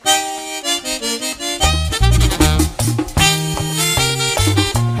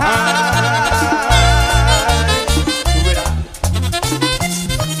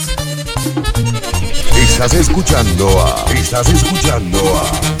Estás escuchando a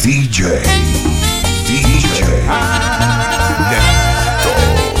DJ Neto,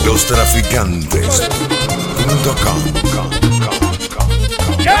 los traficantes.com.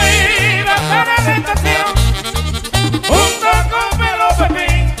 Yo iba para la estación junto con Pelo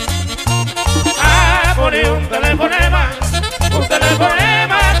Pepín a poner un telefonema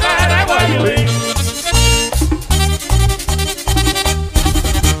para Guayubín.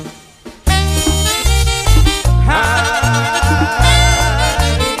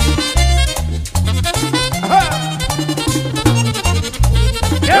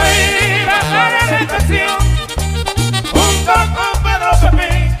 Yo iba para la estación junto con Pedro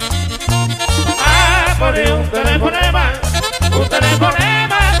Pepín a poner un telefonema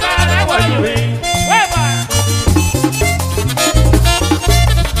para Guayubín. ¡Hueva!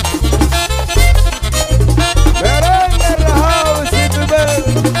 Merengue rajado y sin beber.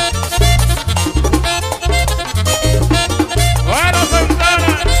 Bueno,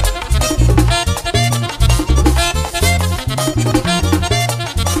 Santana.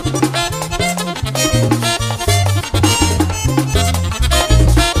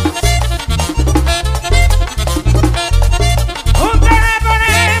 Un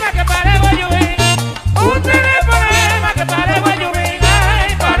telefonema que para Guayubín, un telefonema que para Guayubín,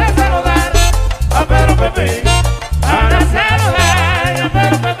 ay, para saludar a Pedro Pepín, para saludar a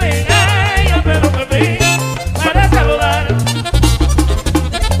Pedro Pepín, ay, a Pedro Pepín, para saludar.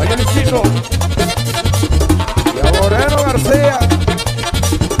 Oye, Luisito. Y a Moreno García.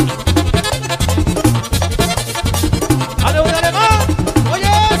 ¡Ale un alemán! ¡Oye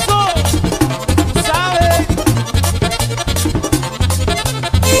eso! ¿Sabes?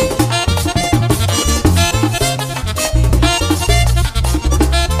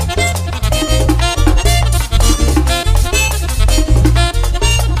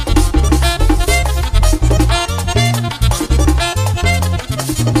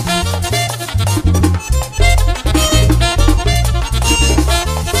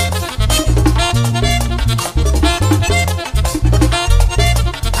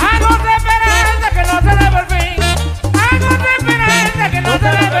 Hago referencia que no se debe el fin. Hago referencia que no se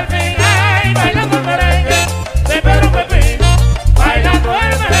debe el fin. Ay, bailando el merengue de Pedro Pepín. Bailando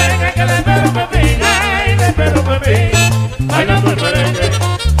el merengue que de Pedro Pepín. Ay, de Pedro Pepín. Bailando el merengue.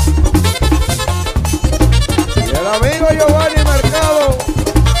 Y el amigo Giovanni Mercado.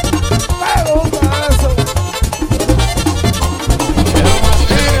 Me gusta eso.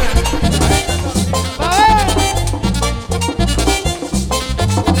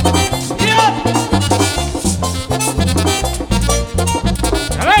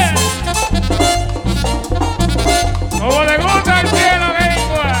 A ver. Como le gusta el cielo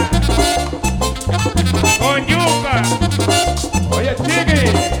lengua. Con yuca. Oye,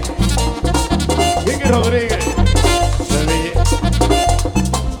 Chiqui Rodríguez.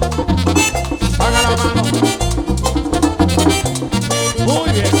 Haga la mano. Muy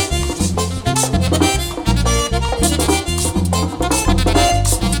bien.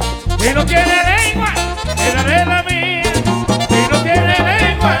 Si no tiene lengua, te daré la mía. Si no tiene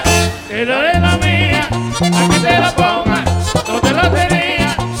lengua, te daré la mía. A que te la pongas, no te la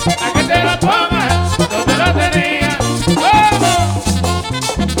tenía. A que te la pongas, no te la tenía. ¡Vamos!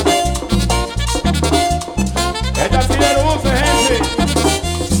 Esta sí le luce, gente.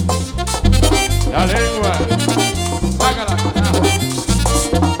 La lengua. Sácala, carajo.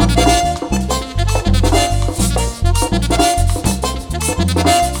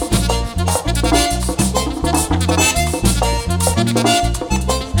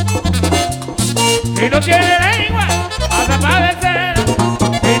 Si no tiene lengua, vas a padecer.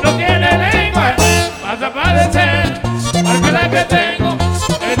 Si no tiene lengua, vas a padecer. Porque la que tengo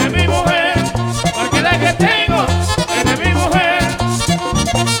es de mi mujer. Porque la que tengo es de mi mujer.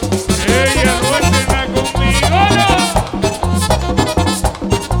 Ella no está conmigo, no.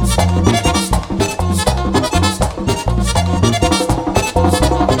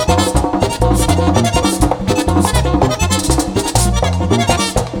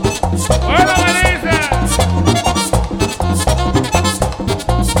 Bueno, Melissa.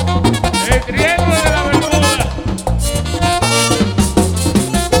 El triángulo de la Bermuda.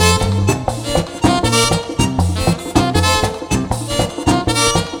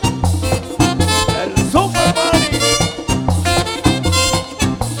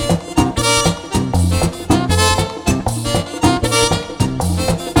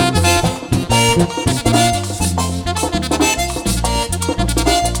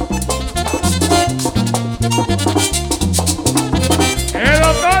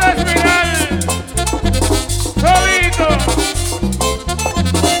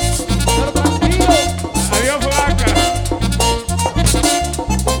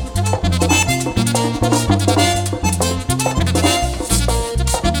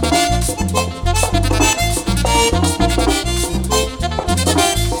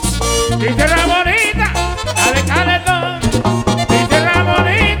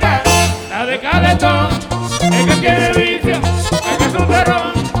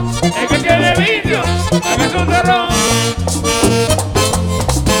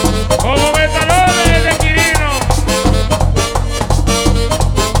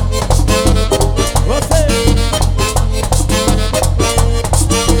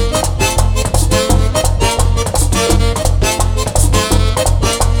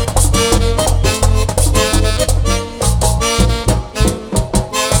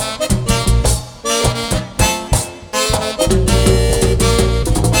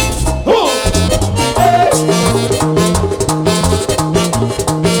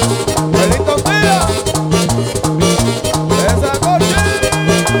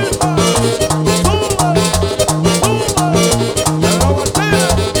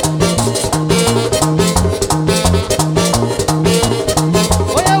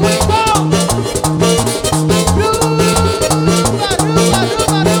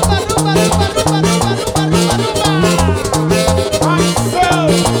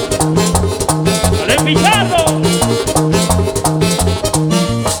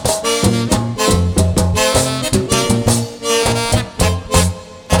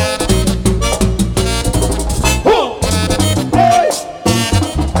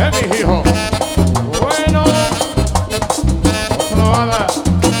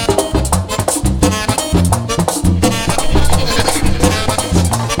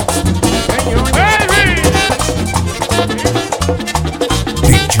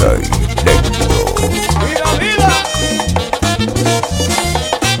 directo. ¡Vida, vida!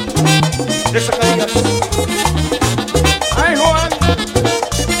 Esa que digas. ¡Ay, Juan!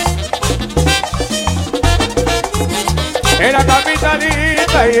 En la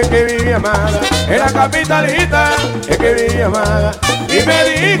capitalita y es que vivía amada. En la capitalita es que vivía amada. Y me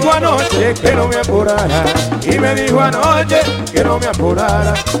dijo anoche que no me apurara. Y me dijo anoche que no me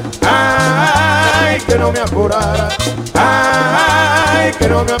apurara. Ay, que no me apurara. Ay, que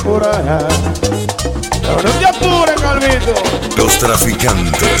no me apurara. Pero no te apures, Calvito. Los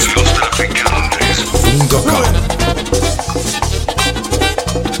traficantes. .com.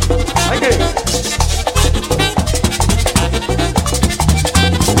 Hay que ir.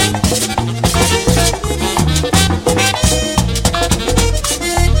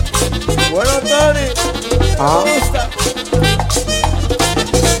 Bueno, Tony. ¿Cómo está?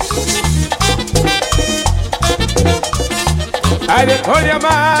 Ay, de col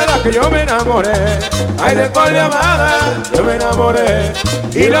llamada que yo me enamoré. Ay, de col llamada yo me enamoré.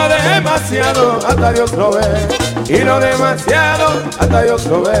 Y lo demasiado hasta Dios lo ve. Y lo demasiado hasta Dios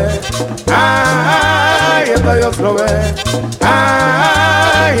lo ve. Ay, hasta Dios lo ve.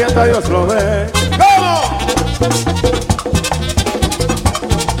 Ay, hasta Dios lo ve. ¿Cómo?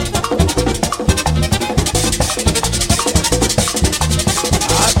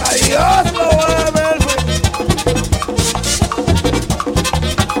 Hasta Dios lo va a ver.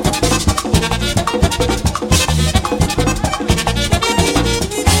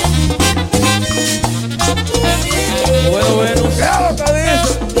 Bueno, ¿qué hago, te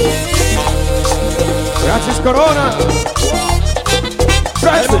dice? Gracias, Corona.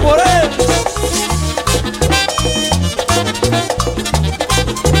 Gracias por él.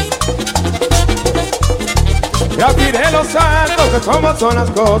 Rapide los santos, que cómo son las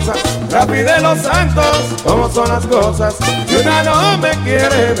cosas. Rapide los santos, cómo son las cosas. Si una no me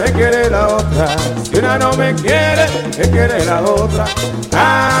quiere la otra. Si una no me quiere la otra.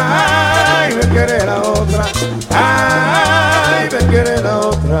 Ay, me quiere la otra. Ay, me quiere la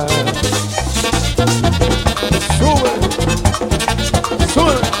otra. Sube,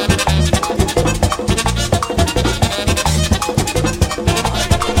 sube.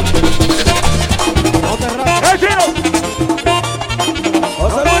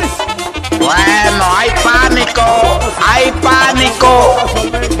 Bueno, hay pánico, hay pánico.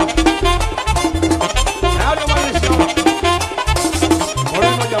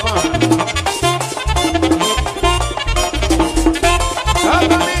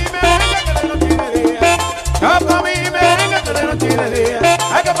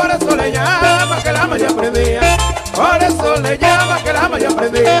 Ay, que por eso le llama que la maya prendía. Por eso le llama que la maya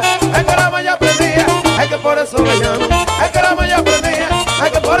prendía. Ay, que la maya prendía. Ay, que por eso le llama. Ay, que la maya prendía.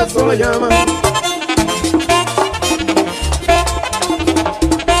 Ay, que por eso le llama.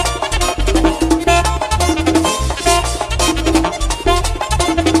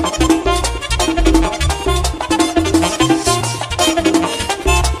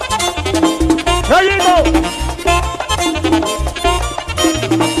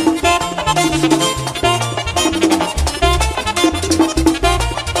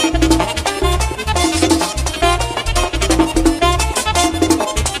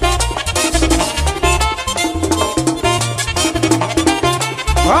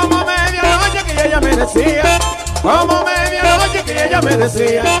 Como medianoche que ella me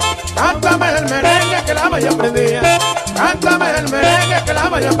decía, cántame el merengue que la maya prendía. Cántame el merengue que la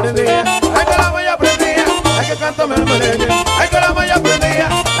maya prendía. Ay, que la maya prendía. Ay, que cántame el merengue. Ay, que la maya prendía.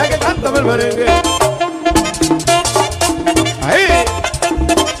 Ay, que cántame el merengue. Ahí.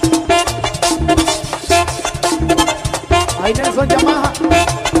 Ahí Nelson Yamaha.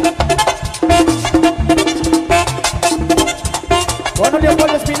 Bueno,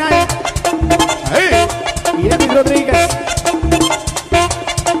 Leopoldo Espinal. Ahí. Y David Rodríguez.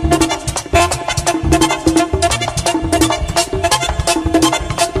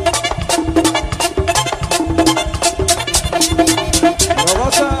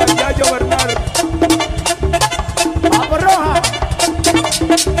 Robosa Yayo Bernal. Vamos, Roja.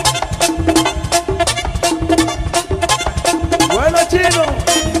 Bueno, Chino.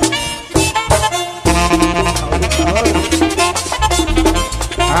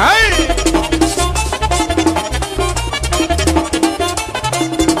 ¡Ay!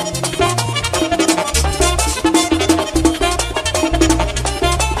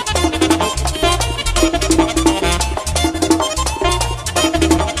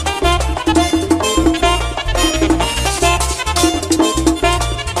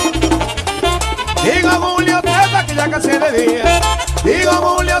 Digo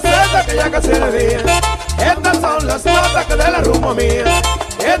Julio César que ya casi de día. Estas son las notas que de la rumbo mía.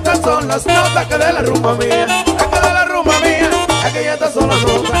 estas son las notas que de la rumba mía. Es que de la rumba mía, aquí estas son las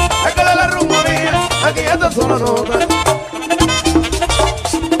notas. Es que de la rumba mía, aquí estas son las notas.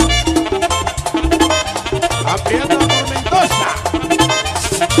 Aprieta tormentosa.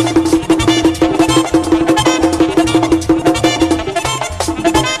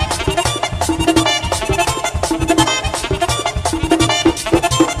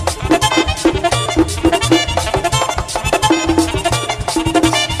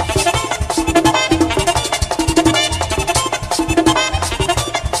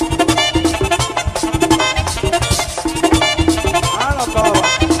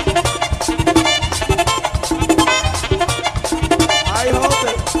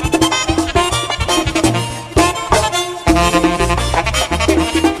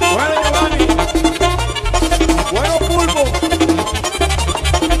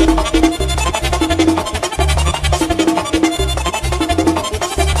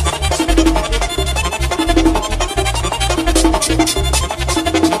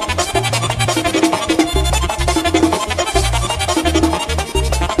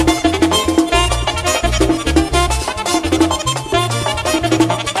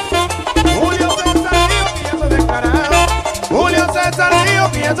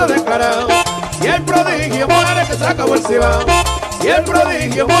 Descarado. Si el prodigio muere que se acabó el cibao. Si el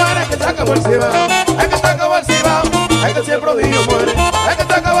prodigio muere que se acabó el cibao. Es que se acabó el cibao. Es que si el prodigio muere. Es que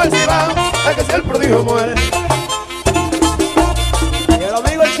se acabó el cibao. Es que si el prodigio muere. Y el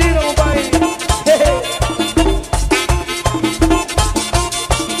amigo el chino, compadre.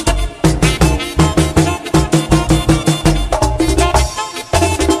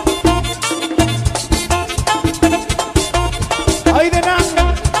 Ay de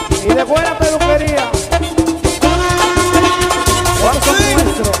nada y de buena peluquería.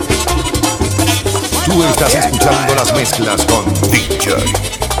 Tú estás escuchando las mezclas con DJ Banda.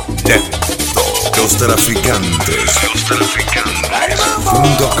 Los traficantes.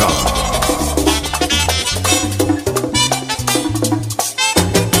 .com.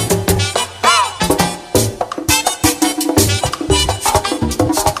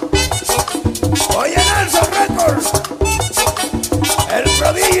 Oye, Nelson Records. El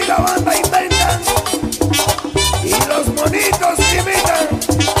prodigio y la banda inventan. Y los monitos imitan.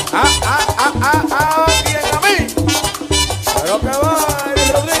 Bien a mí. Pero que va,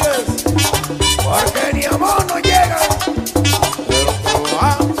 Eddie Rodríguez. Porque ni a mono llegan.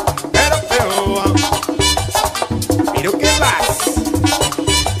 Pero que va. Mira que vas.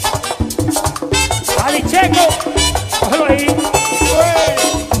 Ali Checo, cógelo ahí.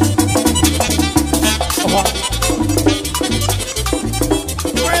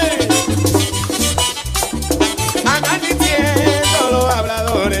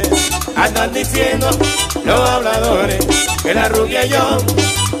 Andan diciendo los habladores que la rubia y yo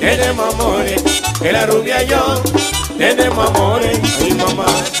tenemos amores, que la rubia y yo tenemos amores. Ay mamá,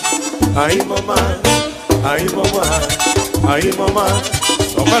 ay mamá, ay mamá, ay mamá.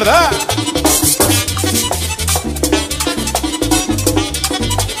 ¿No es verdad?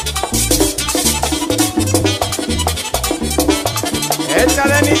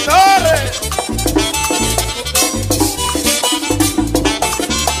 Échale mi torre.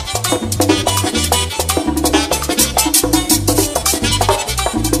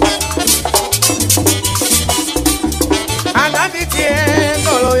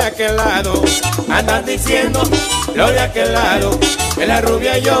 Aquel lado, andan diciendo lo de aquel lado, que la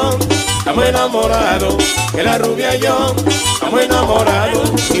rubia y yo estamos enamorados, que la rubia y yo estamos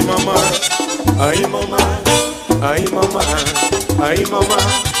enamorados. Y mamá, ay mamá, ay mamá, ay mamá.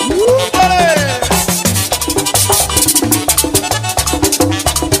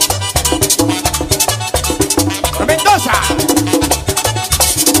 ¡Mendoza!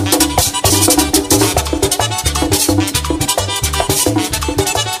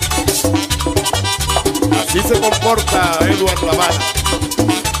 Así se comporta Eduardo La Habana.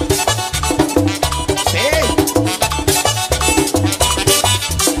 Sí.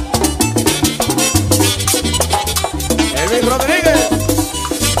 Elvis Rodríguez.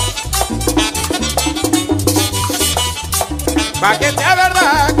 Pa' que sea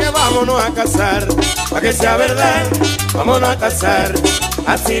verdad que vámonos a casar. Pa' que sea verdad, vámonos a casar.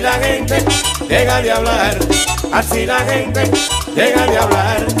 Así la gente deja de hablar. Así la gente deja de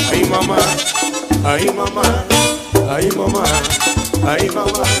hablar. Ay mamá. Ay mamá, ay mamá, ay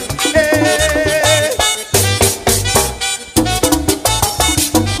mamá.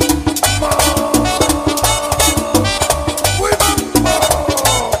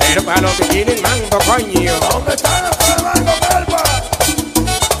 Pero para los que tienen mango, coño. ¿Dónde están los que mango, calva?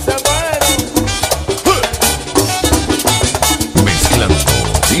 Se fueron. Mezclando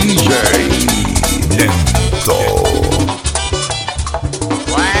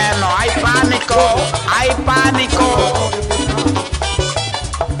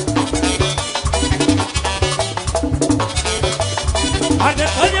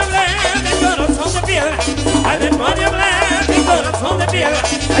miedo.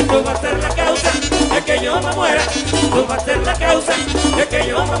 Ay, tú vas a ser la causa de que yo me muera. Tú vas a ser la causa de que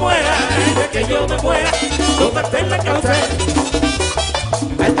yo me muera. De que yo me muera. Tú vas a ser la causa.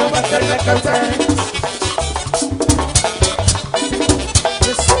 Ay, tú vas a ser la causa.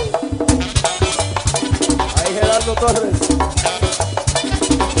 Ahí Gerardo Torres.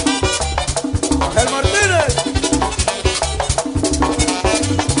 Ángel Martínez.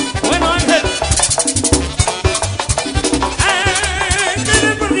 Bueno, Ángel. Ay, que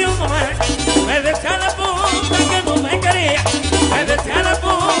me perdió mamá. Me decía la puta que no me quería. Me decía la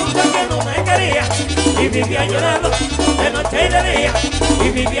puta que no me quería. Y vivía llorando de noche y de día. Y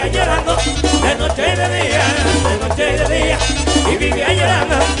vivía llorando de noche y de día. De noche y de día. Y vivía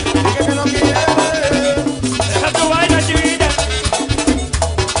llorando. Dije que no quiere. Deja tu vaina, chivilla.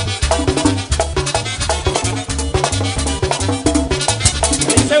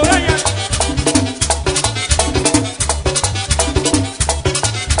 Dice Uraya.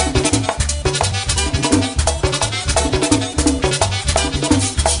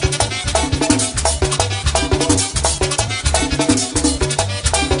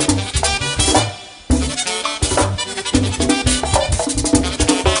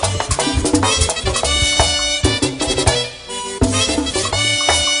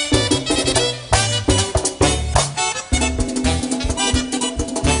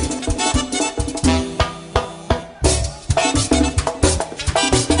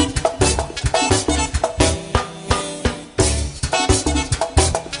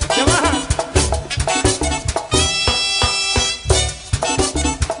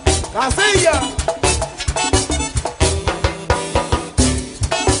 Casilla.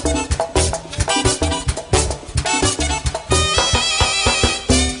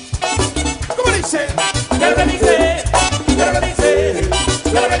 ¿Cómo dice? ¿Qué es lo que dice, Charlie?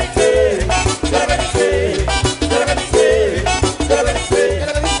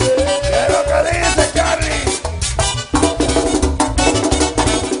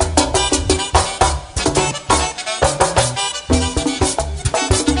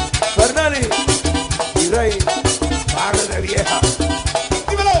 Fernani y Rey, barrio de vieja.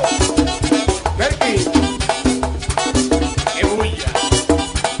 Dímelo. Berky. ¡Qué bulla!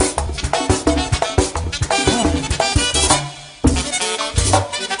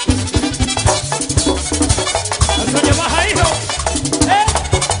 El sueño baja, hijo.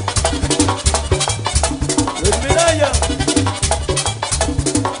 Luis Miraya.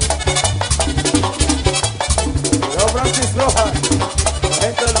 Yo Francis Rojas. La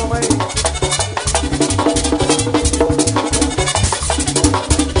gente del Romay.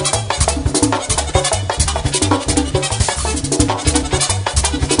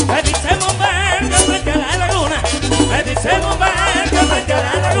 Me dice bombardo frente a la laguna. Me dice bombardo frente a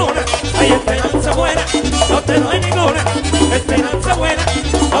la laguna. Hay esperanza buena, no te doy ninguna. Esperanza buena,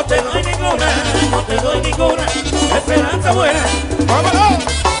 no te doy ninguna. No te doy ninguna. Esperanza buena. ¡Vámonos!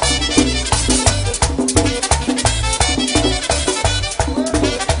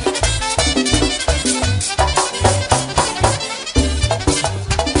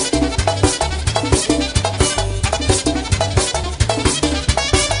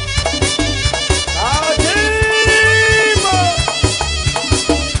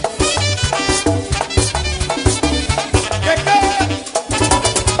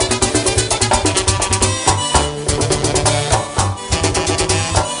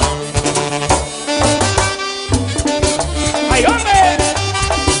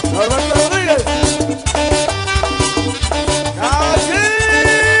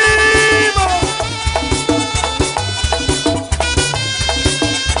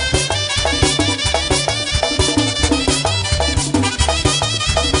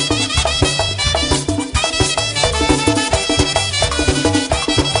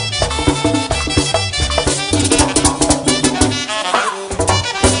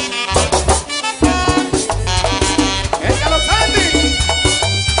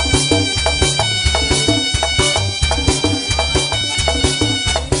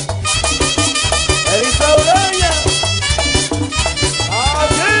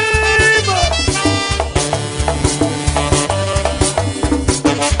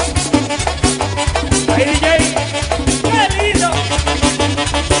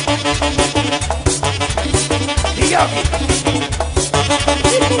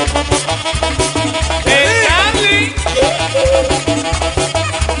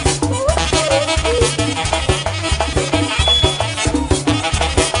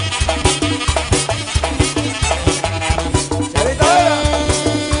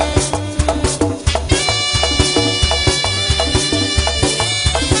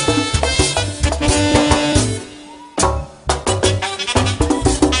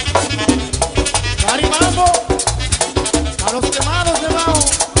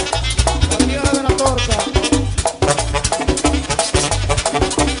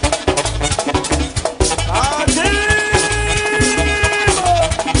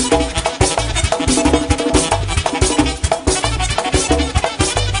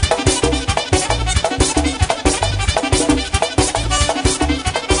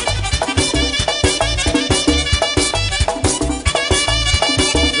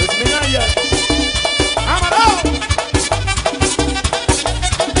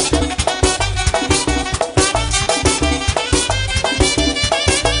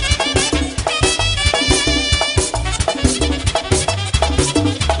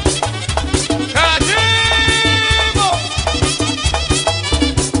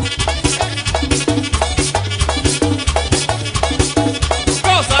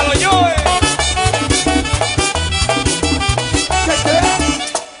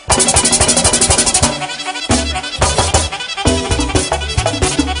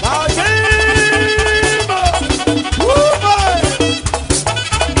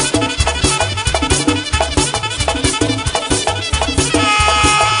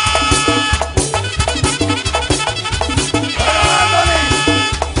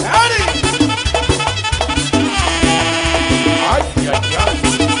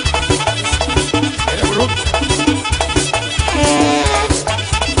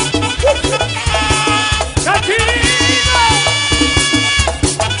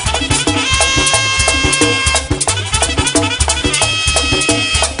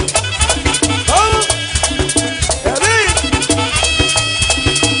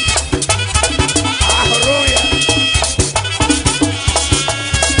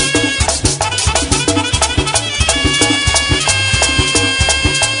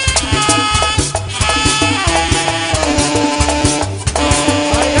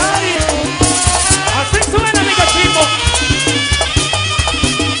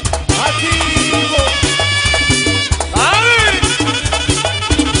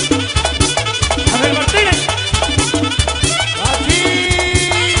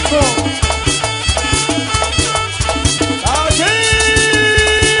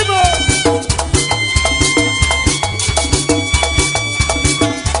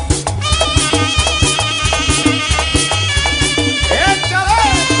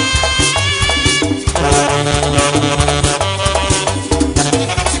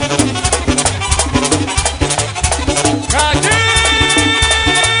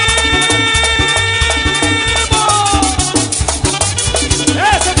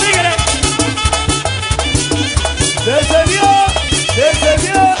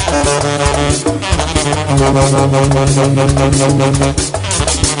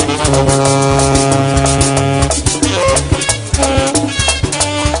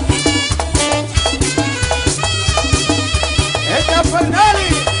 Echa Fernali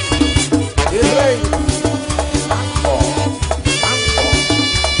y Rey.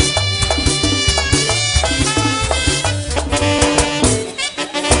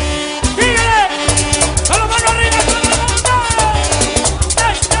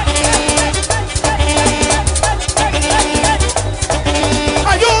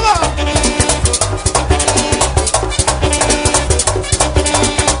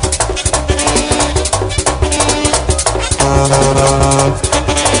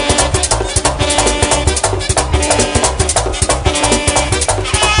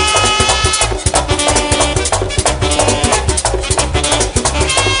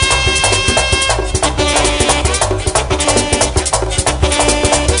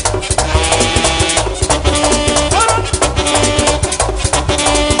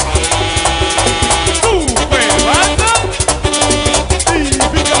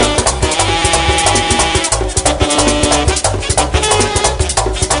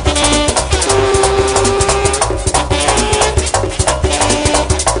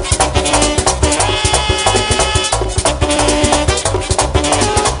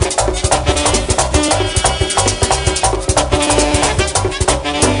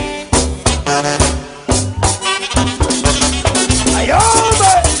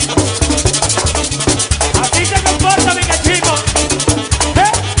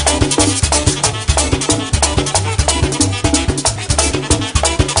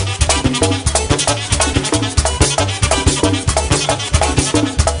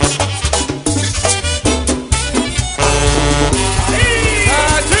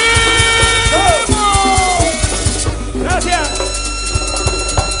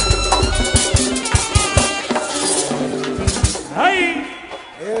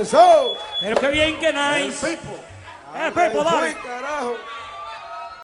 Pero qué bien que nice. El Pipo, dale. Carajo.